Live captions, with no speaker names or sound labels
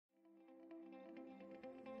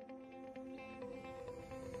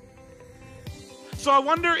So I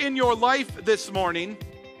wonder in your life this morning,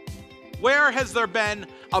 where has there been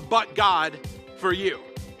a but God for you?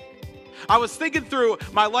 I was thinking through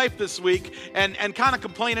my life this week and kind of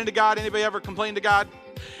complaining to God. Anybody ever complain to God?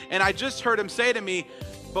 And I just heard him say to me,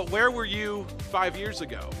 but where were you 5 years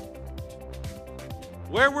ago?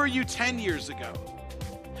 Where were you 10 years ago?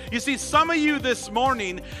 You see, some of you this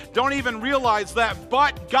morning don't even realize that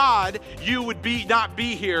but God, you would not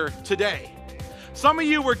be here today. Some of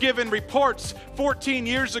you were given reports 14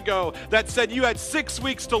 years ago that said you had 6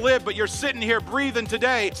 weeks to live, but you're sitting here breathing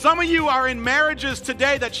today. Some of you are in marriages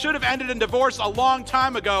today that should have ended in divorce a long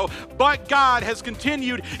time ago, but God has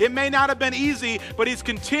continued. It may not have been easy, but he's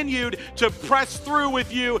continued to press through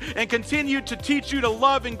with you and continued to teach you to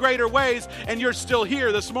love in greater ways, and you're still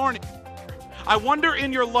here this morning. I wonder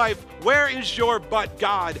in your life, where is your but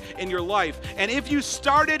God in your life? And if you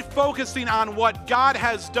started focusing on what God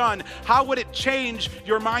has done, how would it change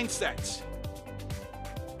your mindset?